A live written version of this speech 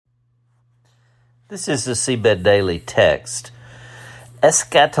This is the Seabed Daily Text.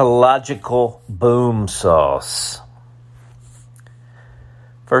 Eschatological boom sauce.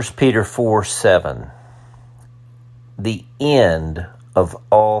 1 Peter 4:7. The end of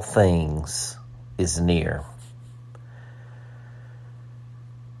all things is near.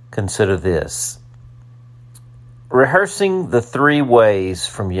 Consider this. Rehearsing the three ways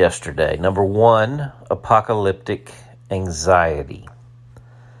from yesterday. Number 1, apocalyptic anxiety.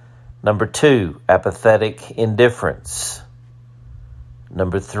 Number 2, apathetic indifference.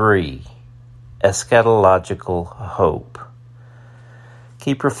 Number 3, eschatological hope.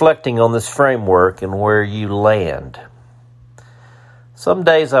 Keep reflecting on this framework and where you land. Some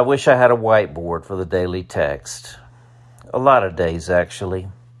days I wish I had a whiteboard for the daily text. A lot of days, actually.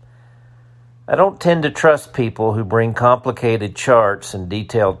 I don't tend to trust people who bring complicated charts and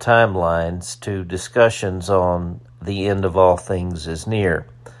detailed timelines to discussions on the end of all things is near.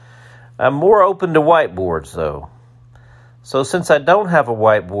 I'm more open to whiteboards, though. So since I don't have a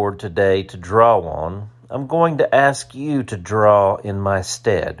whiteboard today to draw on, I'm going to ask you to draw in my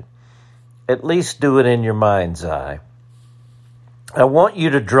stead. At least do it in your mind's eye. I want you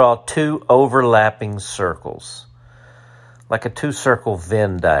to draw 2 overlapping circles, like a 2-circle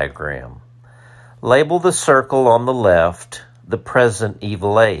Venn diagram. Label the circle on the left the present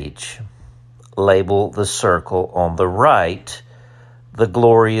evil age. Label the circle on the right the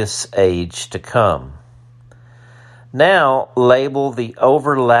glorious age to come. Now label the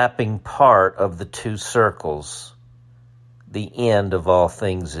overlapping part of the 2 circles. The end of all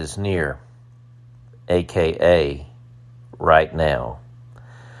things is near, aka right now.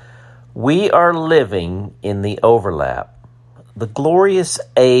 We are living in the overlap. The glorious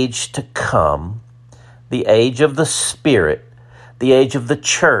age to come, the age of the Spirit, the age of the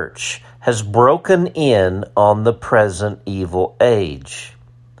church, has broken in on the present evil age.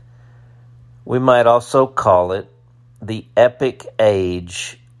 We might also call it the epic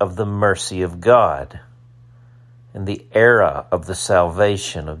age of the mercy of God and the era of the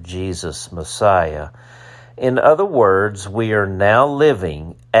salvation of Jesus Messiah. In other words, we are now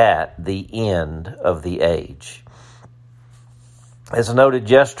living at the end of the age. As noted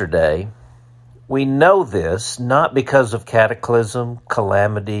yesterday, we know this not because of cataclysm,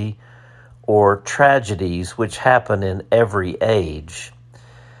 calamity, or tragedies which happen in every age.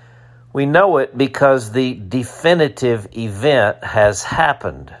 We know it because the definitive event has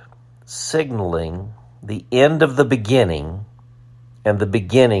happened, signaling the end of the beginning and the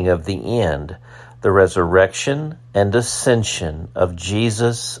beginning of the end, the resurrection and ascension of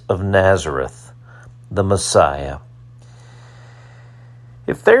Jesus of Nazareth, the Messiah.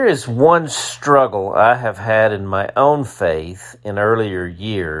 If there is one struggle I have had in my own faith in earlier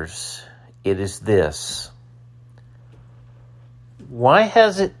years, it is this. Why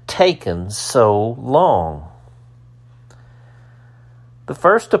has it taken so long? The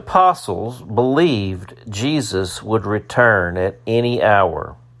first apostles believed Jesus would return at any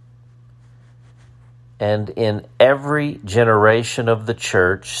hour. And in every generation of the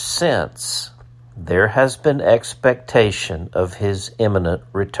church since, there has been expectation of his imminent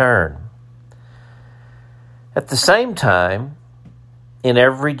return. At the same time, in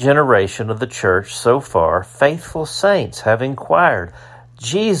every generation of the church so far, faithful saints have inquired,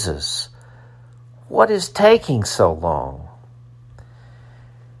 Jesus, what is taking so long?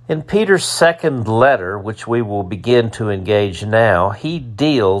 In Peter's second letter, which we will begin to engage now, he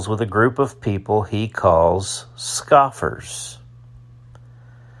deals with a group of people he calls scoffers.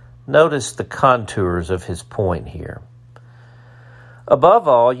 Notice the contours of his point here. Above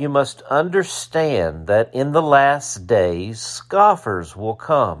all, you must understand that in the last days, scoffers will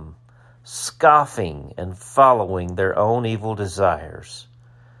come, scoffing and following their own evil desires.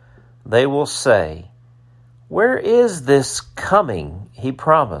 They will say, "Where is this coming he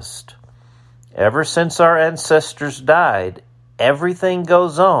promised? Ever since our ancestors died, everything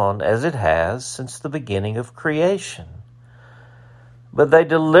goes on as it has since the beginning of creation." But they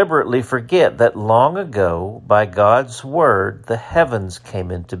deliberately forget that long ago, by God's word, the heavens came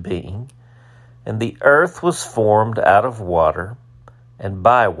into being, and the earth was formed out of water and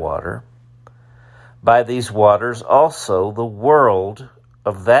by water. By these waters also the world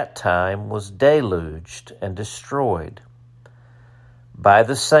of that time was deluged and destroyed. By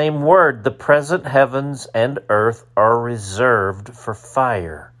the same word, the present heavens and earth are reserved for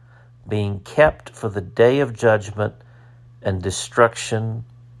fire, being kept for the day of judgment and destruction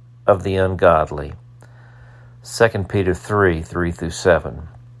of the ungodly. 2 Peter 3:3-7.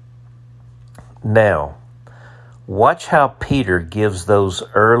 Now, watch how Peter gives those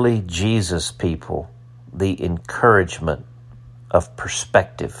early Jesus people the encouragement of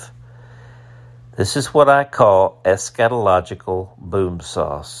perspective. This is what I call eschatological boom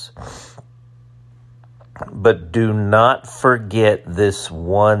sauce. But do not forget this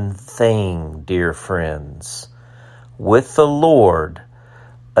one thing, dear friends. With the Lord,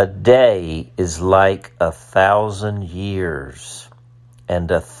 a day is like 1,000 years,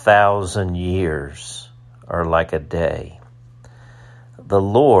 and 1,000 years are like a day. The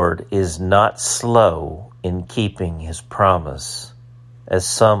Lord is not slow in keeping his promise, as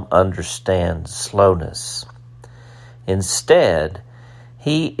some understand slowness. Instead,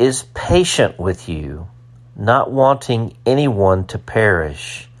 he is patient with you, not wanting anyone to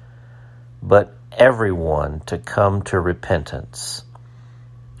perish, but everyone to come to repentance.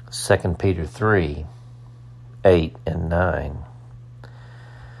 2 Peter 3, 8 and 9.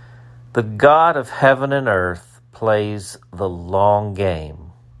 The God of heaven and earth plays the long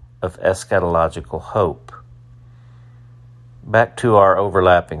game of eschatological hope. Back to our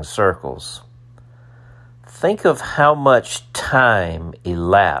overlapping circles. Think of how much time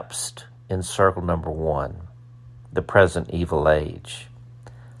elapsed in circle number 1, the present evil age.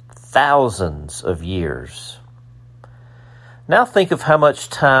 Thousands of years. Now think of how much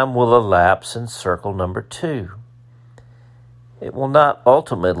time will elapse in circle number 2. It will not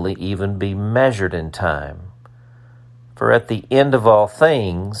ultimately even be measured in time, for at the end of all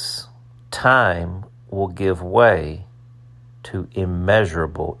things, time will give way to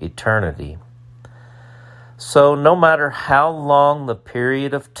immeasurable eternity. So no matter how long the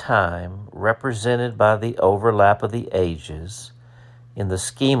period of time represented by the overlap of the ages, in the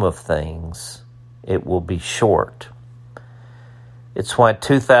scheme of things, it will be short. It's why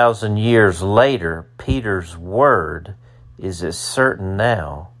 2,000 years later, Peter's word is as certain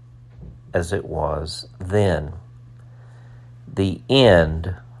now as it was then. The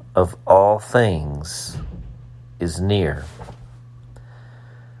end of all things is near.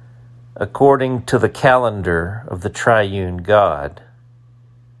 According to the calendar of the triune God,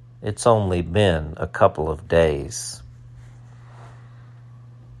 it's only been a couple of days.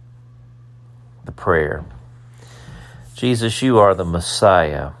 The prayer. Jesus, you are the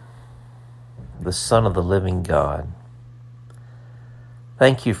Messiah, the Son of the living God.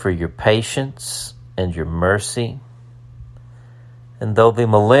 Thank you for your patience and your mercy. And though the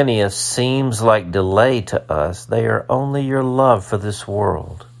millennia seems like delay to us, they are only your love for this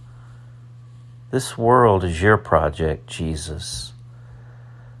world. This world is your project, Jesus.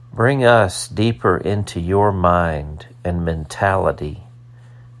 Bring us deeper into your mind and mentality,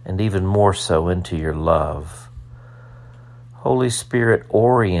 and even more so into your love. Holy Spirit,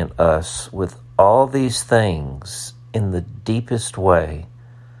 orient us with all these things in the deepest way,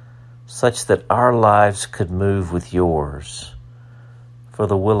 such that our lives could move with yours for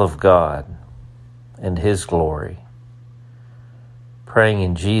the will of God and his glory. Praying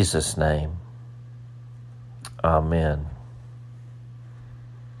in Jesus' name. Amen.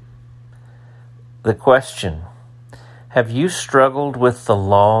 The question: have you struggled with the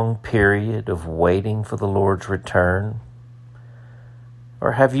long period of waiting for the Lord's return?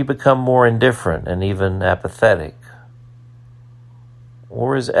 Or have you become more indifferent and even apathetic?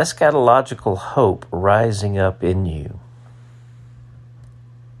 Or is eschatological hope rising up in you?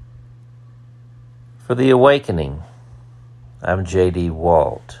 For The Awakening, I'm J.D.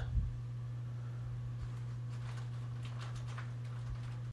 Walt.